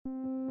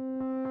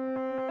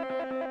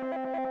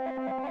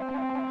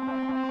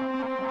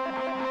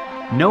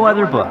No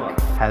other book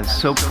has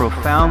so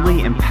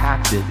profoundly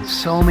impacted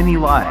so many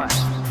lives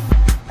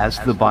as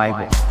the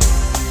Bible.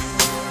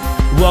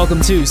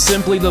 Welcome to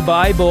Simply the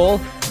Bible,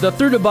 the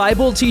Through the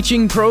Bible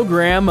teaching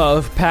program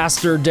of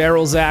Pastor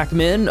Daryl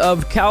Zachman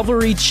of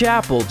Calvary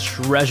Chapel,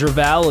 Treasure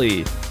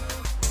Valley.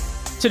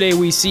 Today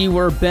we see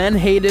where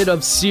Ben-Hadad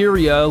of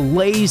Syria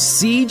lays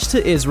siege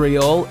to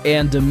Israel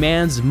and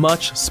demands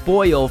much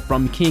spoil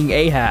from King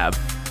Ahab.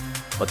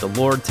 But the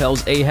Lord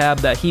tells Ahab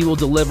that he will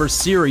deliver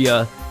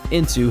Syria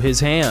into his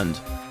hand.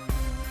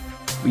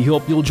 We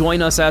hope you'll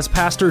join us as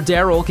Pastor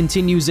Daryl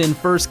continues in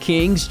 1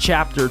 Kings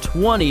chapter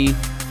 20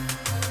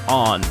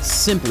 on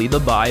Simply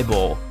the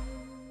Bible.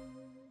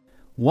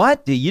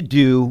 What do you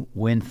do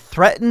when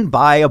threatened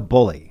by a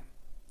bully?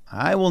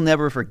 I will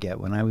never forget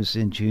when I was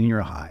in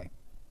junior high.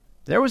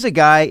 There was a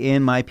guy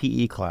in my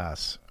PE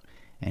class,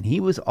 and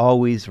he was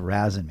always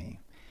razzing me.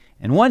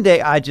 And one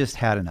day I just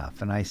had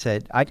enough, and I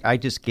said, I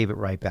just gave it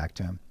right back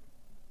to him.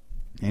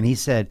 And he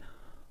said,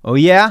 "Oh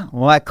yeah?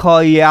 Well, I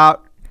call you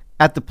out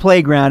at the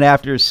playground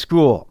after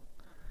school."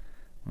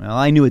 Well,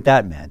 I knew what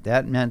that meant.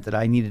 That meant that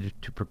I needed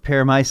to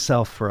prepare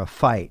myself for a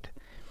fight.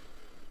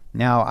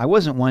 Now, I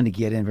wasn't one to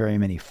get in very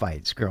many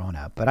fights growing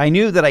up, but I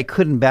knew that I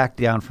couldn't back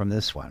down from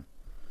this one.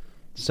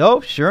 So,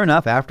 sure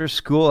enough, after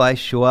school, I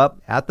show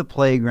up at the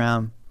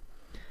playground,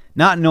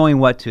 not knowing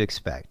what to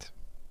expect.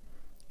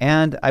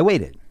 And I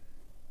waited,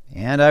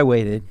 and I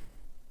waited,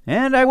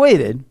 and I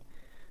waited,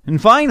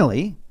 and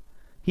finally,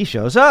 he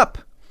shows up.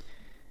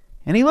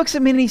 And he looks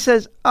at me and he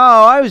says,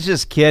 "Oh, I was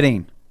just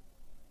kidding."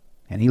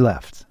 And he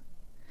left.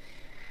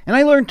 And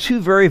I learned two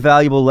very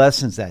valuable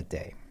lessons that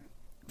day.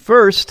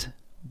 First,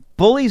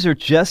 bullies are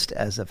just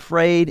as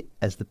afraid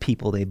as the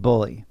people they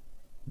bully.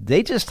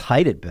 They just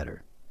hide it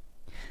better.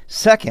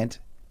 Second,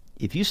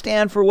 if you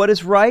stand for what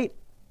is right,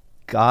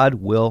 God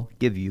will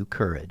give you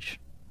courage.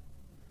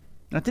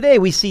 Now today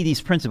we see these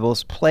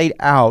principles played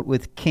out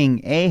with King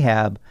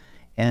Ahab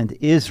and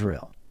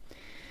Israel.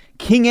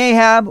 King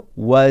Ahab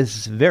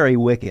was very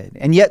wicked,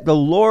 and yet the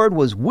Lord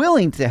was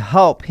willing to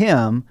help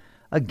him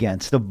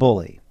against a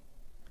bully.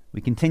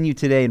 We continue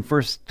today in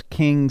 1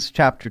 Kings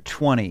chapter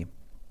 20.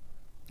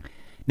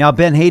 Now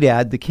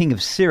Ben-Hadad, the king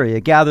of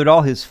Syria, gathered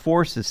all his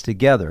forces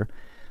together.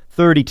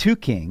 32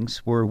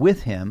 kings were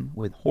with him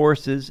with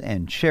horses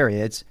and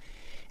chariots,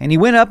 and he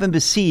went up and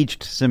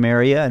besieged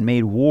Samaria and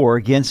made war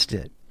against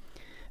it.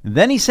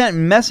 Then he sent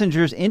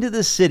messengers into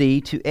the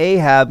city to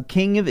Ahab,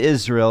 king of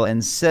Israel,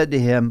 and said to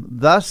him,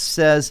 "Thus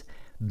says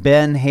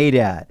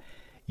Ben-Hadad,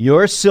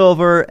 your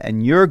silver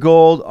and your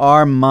gold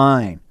are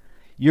mine.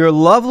 Your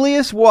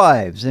loveliest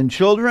wives and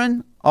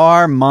children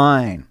are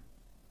mine."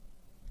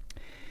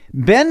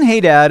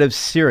 Ben-Hadad of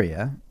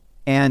Syria,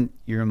 and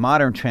your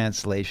modern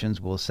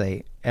translations will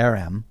say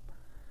Aram,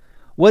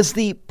 was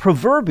the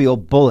proverbial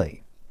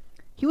bully.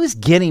 He was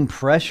getting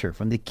pressure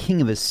from the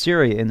king of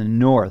Assyria in the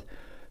north,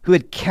 who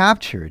had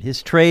captured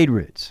his trade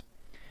routes.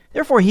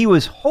 Therefore, he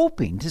was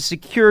hoping to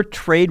secure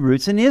trade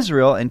routes in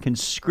Israel and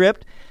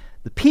conscript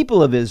the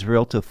people of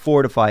Israel to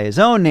fortify his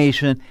own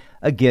nation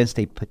against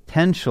a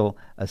potential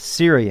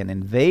Assyrian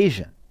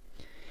invasion.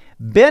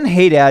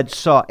 Ben-Hadad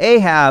saw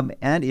Ahab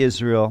and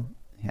Israel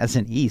as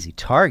an easy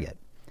target.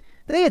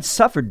 They had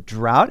suffered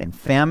drought and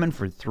famine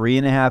for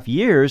 3.5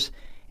 years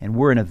and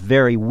were in a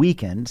very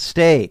weakened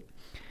state.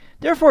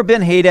 Therefore,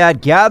 Ben-Hadad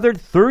gathered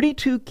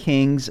 32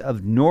 kings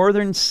of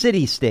northern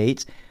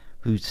city-states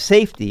whose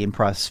safety and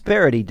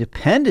prosperity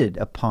depended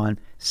upon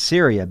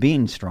Syria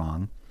being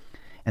strong,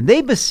 and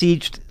they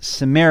besieged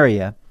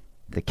Samaria,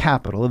 the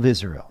capital of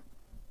Israel.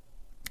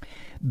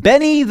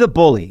 Benny the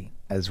bully,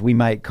 as we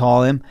might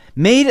call him,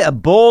 made a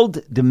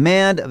bold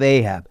demand of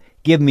Ahab: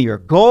 "Give me your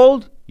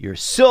gold, your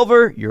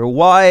silver, your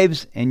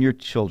wives, and your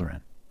children."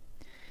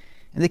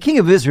 And the king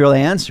of Israel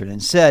answered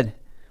and said,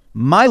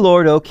 "My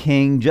lord, O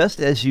king, just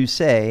as you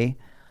say,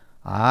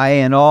 I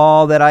and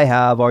all that I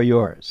have are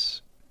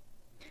yours."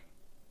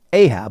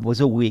 Ahab was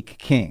a weak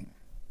king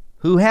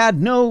who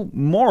had no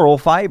moral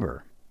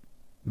fiber,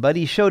 but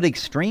he showed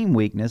extreme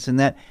weakness in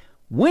that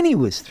when he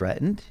was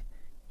threatened,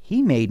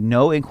 he made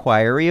no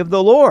inquiry of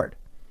the Lord.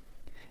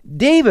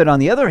 David, on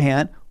the other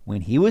hand,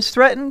 when he was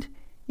threatened,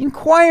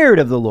 inquired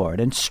of the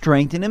Lord and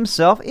strengthened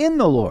himself in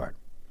the Lord.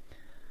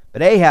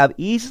 But Ahab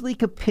easily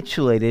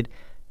capitulated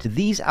to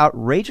these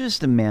outrageous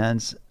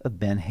demands of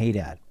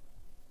Ben-Hadad.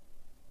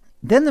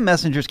 Then the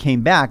messengers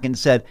came back and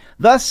said,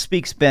 "Thus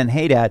speaks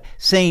Ben-Hadad,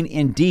 saying,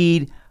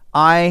 Indeed,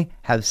 I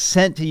have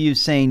sent to you,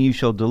 saying, You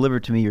shall deliver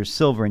to me your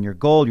silver and your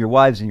gold, your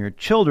wives and your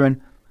children.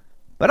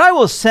 But I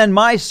will send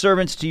my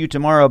servants to you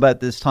tomorrow about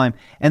this time,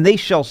 and they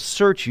shall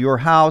search your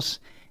house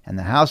and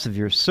the house of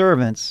your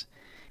servants.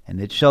 And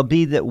it shall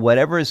be that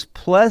whatever is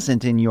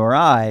pleasant in your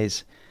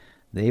eyes,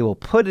 they will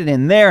put it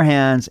in their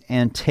hands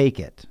and take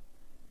it."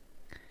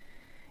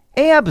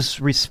 Ahab's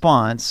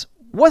response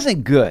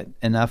wasn't good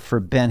enough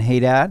for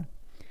Ben-Hadad.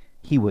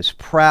 He was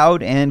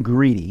proud and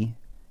greedy,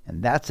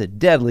 and that's a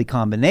deadly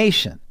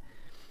combination.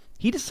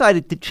 He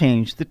decided to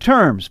change the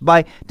terms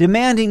by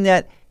demanding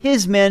that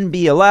his men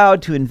be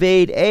allowed to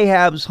invade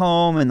Ahab's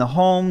home and the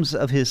homes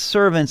of his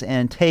servants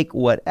and take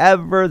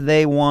whatever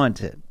they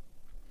wanted.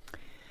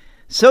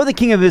 So the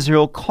king of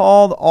Israel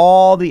called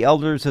all the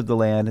elders of the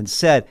land and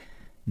said,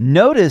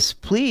 Notice,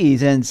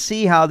 please, and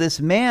see how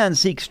this man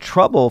seeks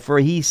trouble, for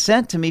he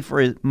sent to me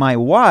for my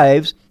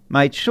wives,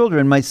 my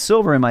children, my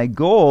silver, and my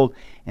gold,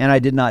 and I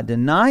did not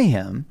deny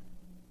him.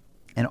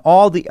 And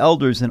all the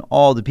elders and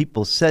all the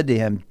people said to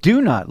him,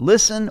 Do not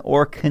listen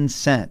or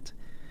consent.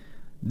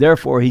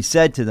 Therefore he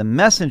said to the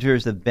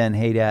messengers of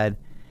Ben-Hadad,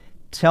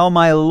 Tell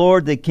my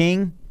lord the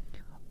king,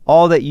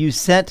 all that you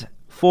sent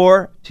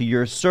for to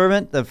your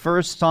servant the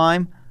first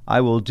time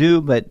I will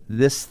do, but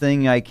this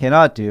thing I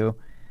cannot do.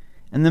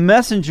 And the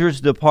messengers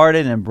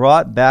departed and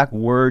brought back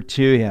word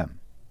to him.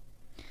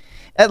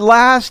 At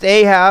last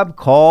Ahab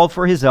called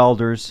for his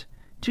elders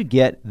to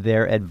get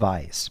their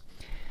advice.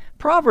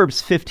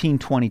 Proverbs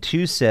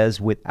 15:22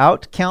 says,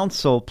 Without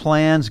counsel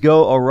plans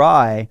go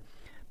awry,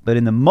 but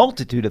in the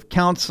multitude of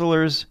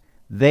counselors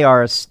they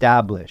are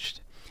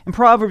established. And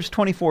Proverbs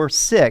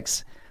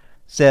 24:6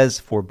 says,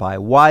 For by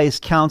wise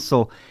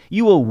counsel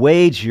you will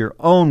wage your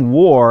own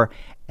war,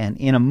 and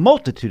in a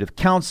multitude of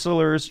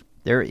counselors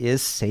there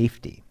is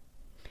safety.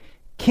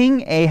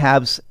 King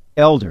Ahab's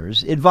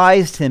elders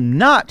advised him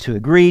not to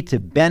agree to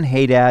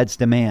Ben-Hadad's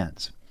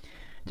demands.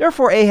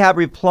 Therefore Ahab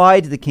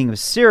replied to the king of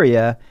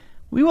Syria,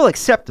 We will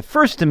accept the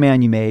first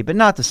demand you made, but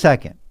not the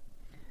second.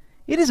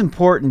 It is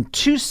important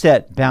to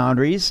set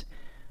boundaries,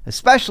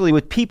 especially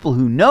with people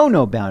who know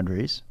no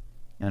boundaries,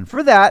 and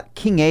for that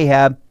King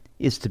Ahab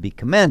is to be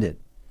commended.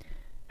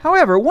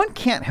 However, one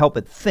can't help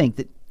but think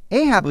that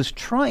Ahab was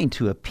trying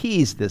to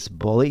appease this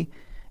bully,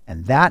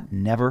 and that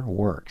never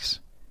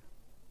works.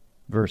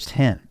 Verse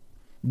 10,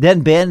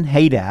 Then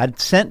Ben-Hadad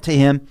sent to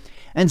him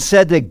and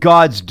said, The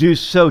gods do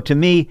so to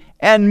me,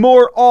 and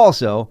more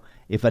also,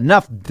 if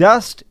enough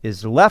dust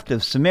is left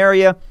of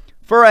Samaria,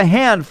 for a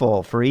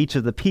handful for each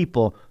of the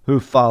people who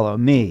follow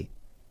me.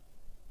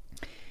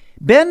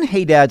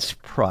 Ben-Hadad's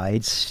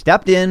pride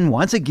stepped in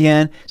once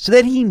again so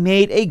that he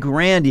made a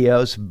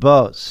grandiose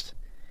boast.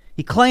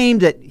 He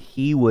claimed that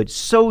he would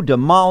so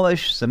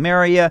demolish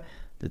Samaria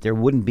that there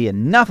wouldn't be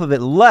enough of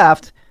it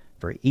left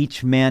for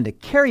each man to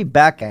carry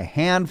back a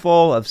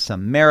handful of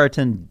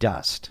Samaritan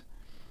dust.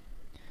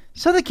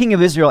 So the king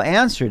of Israel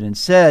answered and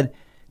said,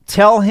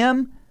 Tell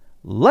him,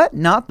 let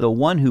not the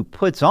one who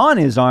puts on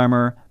his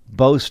armor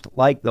boast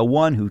like the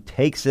one who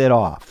takes it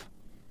off.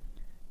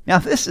 Now,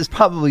 this is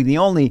probably the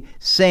only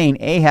saying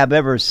Ahab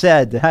ever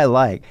said that I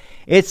like.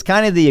 It's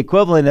kind of the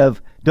equivalent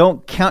of,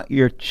 don't count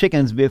your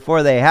chickens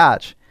before they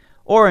hatch.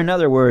 Or in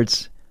other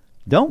words,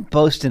 don't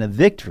boast in a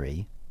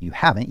victory you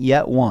haven't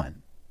yet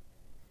won.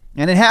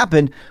 And it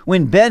happened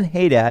when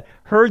Ben-Hadad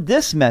heard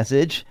this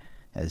message,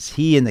 as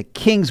he and the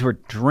kings were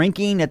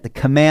drinking at the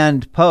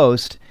command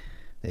post,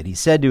 that he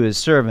said to his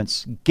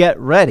servants, Get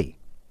ready.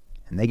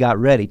 And they got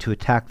ready to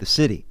attack the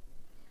city.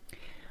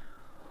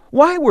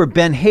 Why were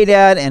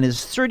Ben-Hadad and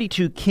his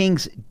 32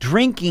 kings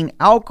drinking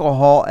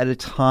alcohol at a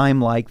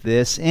time like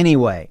this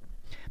anyway?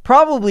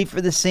 Probably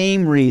for the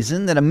same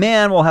reason that a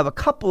man will have a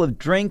couple of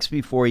drinks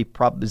before he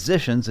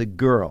propositions a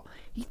girl.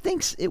 He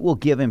thinks it will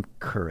give him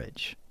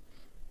courage.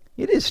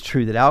 It is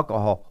true that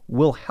alcohol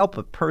will help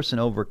a person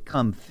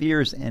overcome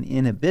fears and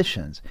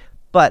inhibitions,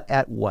 but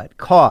at what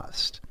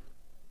cost?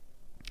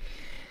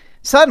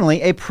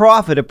 Suddenly, a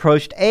prophet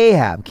approached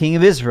Ahab, king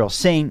of Israel,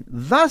 saying,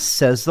 Thus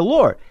says the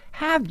Lord,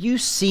 Have you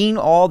seen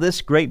all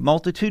this great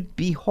multitude?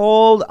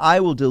 Behold, I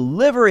will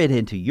deliver it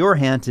into your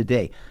hand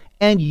today,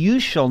 and you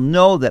shall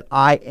know that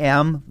I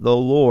am the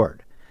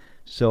Lord.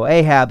 So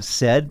Ahab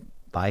said,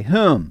 By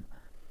whom?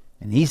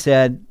 And he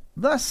said,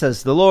 Thus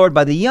says the Lord,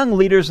 by the young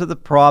leaders of the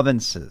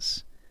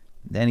provinces.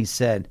 Then he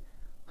said,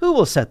 Who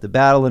will set the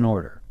battle in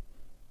order?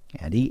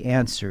 And he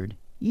answered,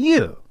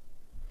 You.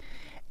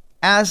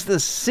 As the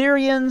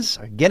Syrians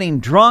are getting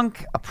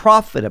drunk, a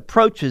prophet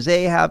approaches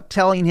Ahab,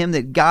 telling him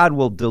that God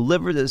will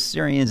deliver the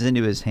Syrians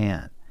into his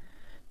hand.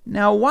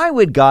 Now, why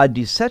would God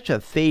do such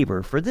a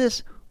favor for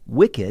this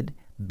wicked,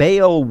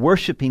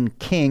 Baal-worshipping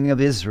king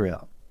of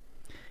Israel?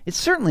 It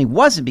certainly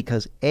wasn't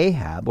because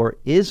Ahab or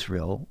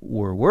Israel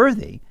were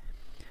worthy.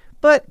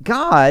 But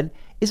God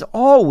is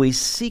always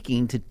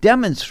seeking to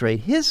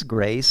demonstrate his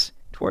grace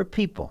toward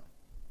people.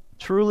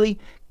 Truly,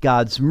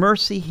 God's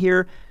mercy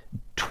here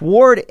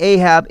toward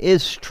Ahab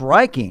is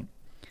striking.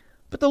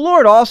 But the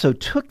Lord also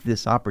took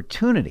this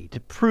opportunity to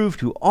prove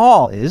to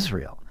all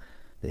Israel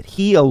that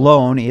he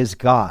alone is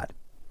God.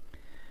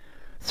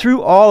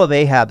 Through all of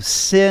Ahab's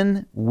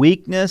sin,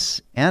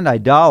 weakness, and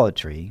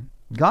idolatry,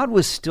 God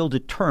was still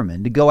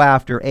determined to go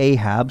after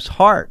Ahab's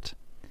heart.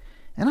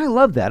 And I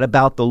love that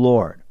about the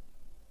Lord.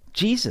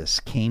 Jesus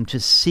came to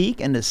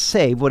seek and to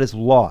save what is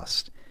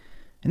lost.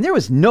 And there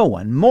was no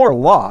one more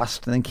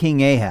lost than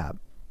King Ahab.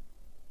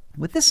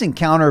 With this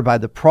encounter by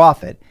the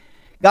prophet,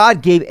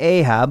 God gave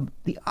Ahab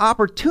the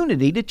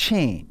opportunity to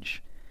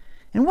change.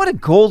 And what a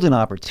golden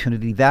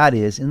opportunity that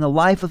is in the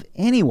life of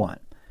anyone.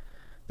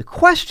 The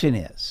question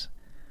is,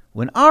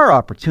 when our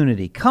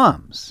opportunity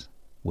comes,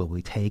 will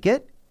we take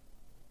it?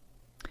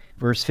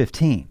 Verse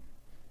 15.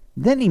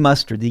 Then he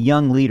mustered the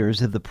young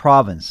leaders of the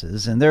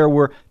provinces, and there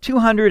were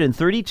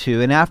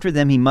 232, and after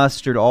them he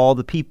mustered all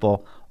the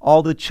people,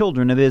 all the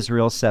children of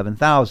Israel,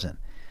 7,000.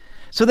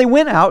 So they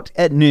went out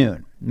at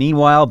noon.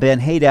 Meanwhile,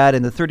 Ben-Hadad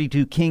and the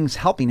 32 kings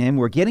helping him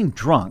were getting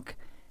drunk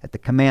at the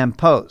command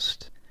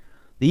post.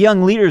 The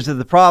young leaders of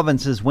the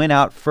provinces went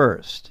out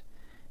first,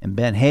 and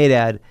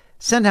Ben-Hadad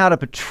sent out a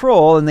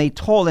patrol, and they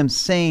told him,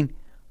 saying,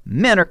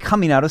 Men are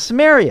coming out of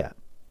Samaria.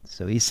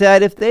 So he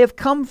said, If they have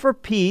come for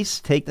peace,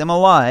 take them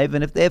alive,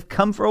 and if they have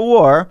come for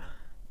war,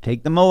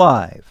 take them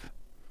alive.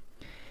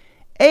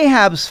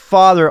 Ahab's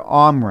father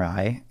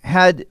Omri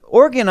had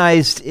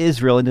organized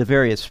Israel into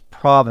various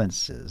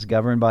provinces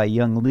governed by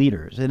young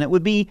leaders, and it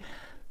would be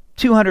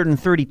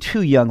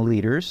 232 young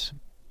leaders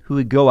who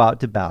would go out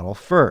to battle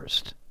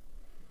first.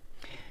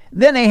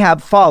 Then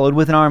Ahab followed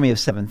with an army of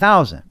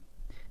 7,000.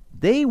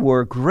 They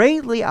were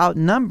greatly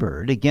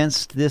outnumbered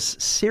against this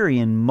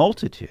Syrian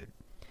multitude.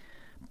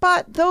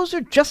 But those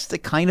are just the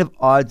kind of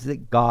odds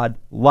that God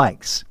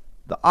likes,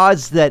 the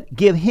odds that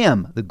give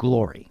him the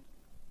glory.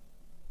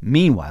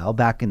 Meanwhile,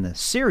 back in the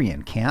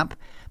Syrian camp,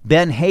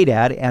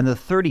 Ben-Hadad and the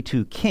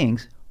 32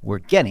 kings were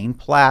getting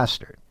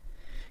plastered.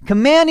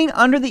 Commanding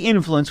under the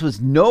influence was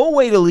no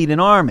way to lead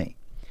an army.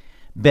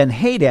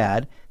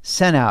 Ben-Hadad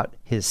sent out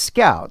his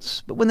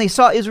scouts, but when they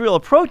saw Israel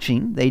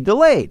approaching, they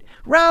delayed.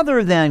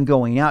 Rather than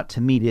going out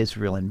to meet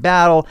Israel in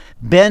battle,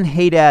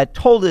 Ben-Hadad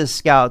told his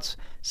scouts,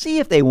 See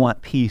if they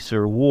want peace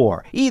or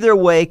war. Either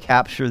way,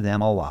 capture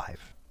them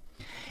alive.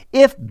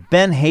 If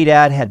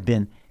Ben-Hadad had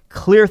been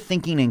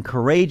clear-thinking and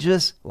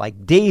courageous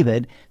like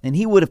David, then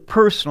he would have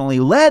personally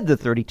led the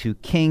 32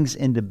 kings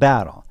into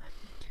battle.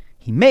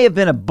 He may have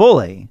been a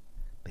bully,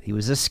 but he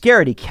was a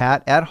scaredy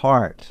cat at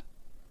heart.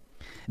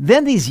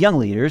 Then these young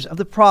leaders of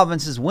the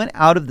provinces went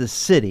out of the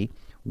city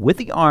with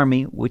the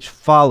army which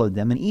followed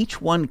them, and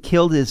each one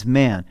killed his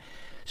man.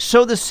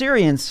 So the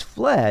Syrians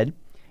fled,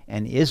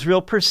 and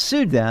Israel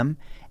pursued them,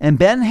 and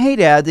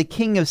Ben-Hadad, the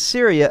king of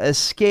Syria,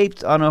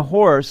 escaped on a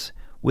horse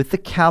with the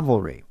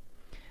cavalry.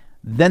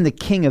 Then the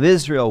king of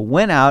Israel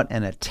went out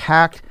and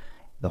attacked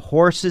the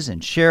horses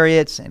and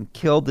chariots and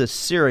killed the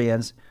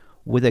Syrians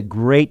with a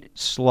great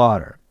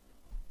slaughter.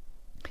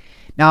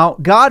 Now,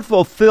 God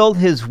fulfilled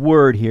his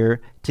word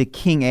here to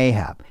King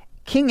Ahab.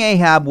 King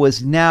Ahab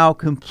was now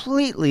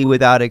completely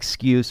without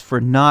excuse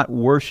for not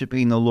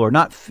worshiping the Lord,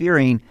 not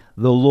fearing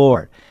the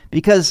Lord,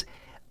 because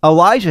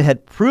Elijah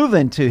had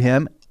proven to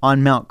him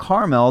on Mount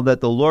Carmel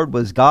that the Lord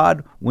was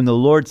God when the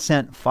Lord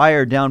sent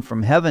fire down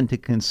from heaven to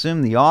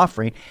consume the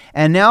offering.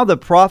 And now the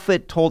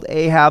prophet told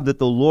Ahab that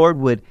the Lord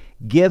would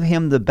give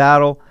him the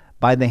battle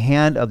by the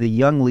hand of the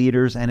young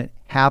leaders, and it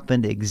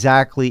happened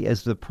exactly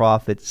as the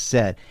prophet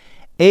said.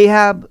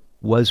 Ahab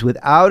was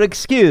without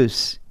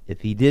excuse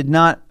if he did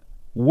not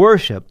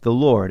worship the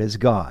Lord as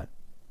God.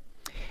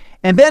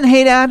 And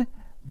Ben-Hadad,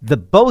 the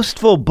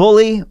boastful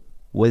bully,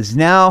 was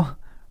now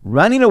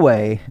running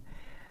away,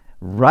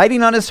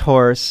 riding on his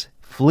horse,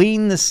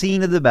 fleeing the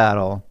scene of the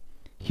battle,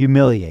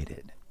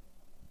 humiliated.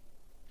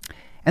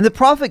 And the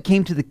prophet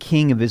came to the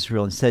king of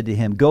Israel and said to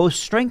him, Go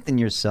strengthen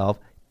yourself,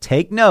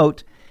 take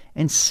note,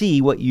 and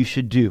see what you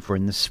should do. For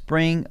in the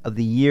spring of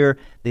the year,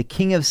 the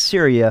king of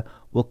Syria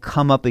will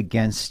come up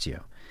against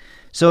you.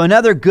 So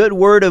another good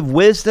word of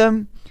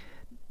wisdom.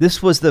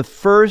 This was the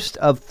first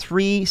of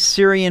 3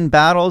 Syrian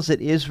battles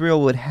that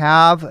Israel would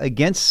have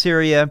against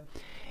Syria.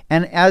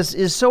 And as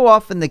is so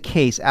often the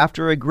case,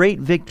 after a great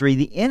victory,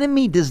 the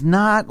enemy does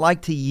not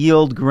like to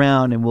yield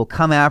ground and will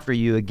come after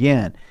you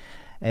again.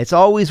 It's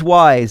always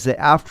wise that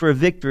after a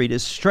victory to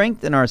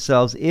strengthen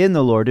ourselves in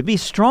the Lord, to be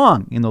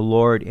strong in the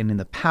Lord and in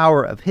the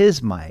power of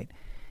his might,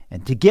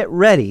 and to get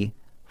ready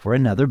for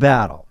another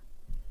battle.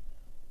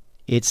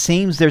 It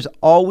seems there's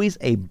always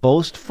a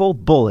boastful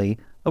bully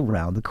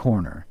around the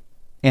corner,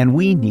 and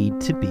we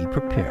need to be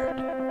prepared.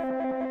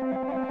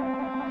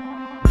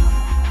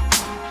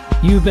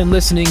 You've been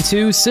listening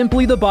to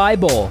Simply the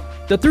Bible,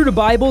 the Through the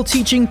Bible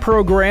teaching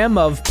program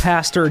of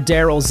Pastor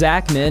Daryl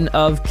Zachman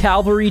of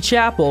Calvary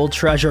Chapel,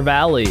 Treasure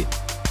Valley.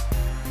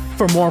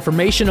 For more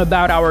information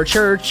about our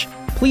church,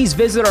 please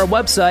visit our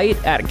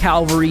website at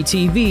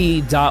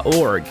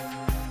calvarytv.org.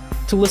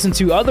 To listen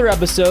to other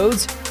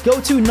episodes, go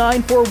to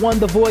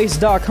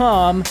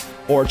 941thevoice.com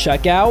or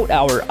check out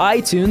our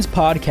iTunes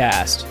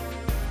podcast.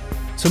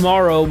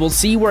 Tomorrow, we'll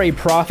see where a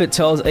prophet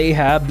tells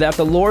Ahab that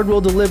the Lord will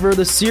deliver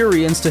the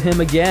Syrians to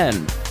him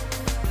again.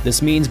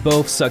 This means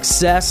both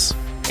success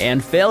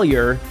and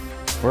failure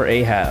for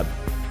Ahab.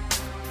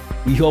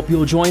 We hope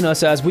you'll join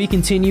us as we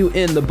continue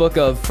in the book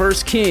of 1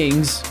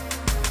 Kings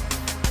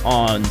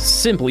on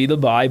Simply the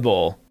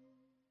Bible.